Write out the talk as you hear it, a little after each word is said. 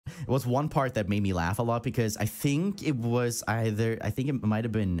was one part that made me laugh a lot because I think it might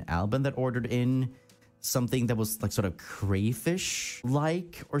have been Alban that ordered in something that was like sort of crayfish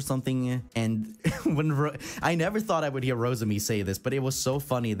like or something. And I never thought I would hear Rosemi say this, but it was so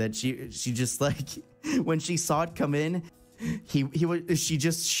funny that she just like, when she saw it come in, she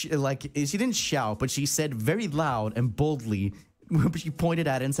didn't shout, but she said very loud and boldly, she pointed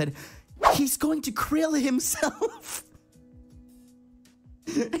at it and said, "He's going to krill himself."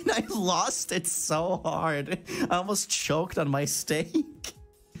 And I lost it so hard. I almost choked on my steak.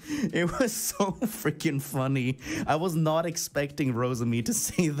 It was so freaking funny. I was not expecting Rosemi to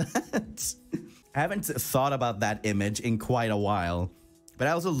say that. I haven't thought about that image in quite a while, but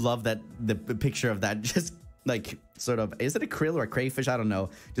I also love that the picture of that just like sort of, is it a krill or a crayfish? I don't know.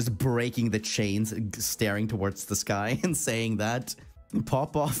 Just breaking the chains, staring towards the sky and saying that.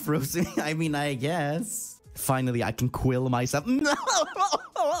 Pop off, Rosemi. I mean, I guess. Finally, I can quill myself. No!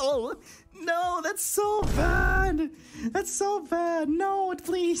 No, that's so bad. That's so bad. No,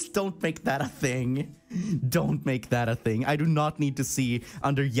 please don't make that a thing. Don't make that a thing. I do not need to see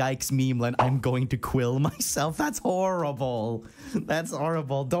under Yikes Memeland, I'm going to quill myself. That's horrible. That's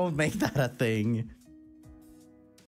horrible. Don't make that a thing.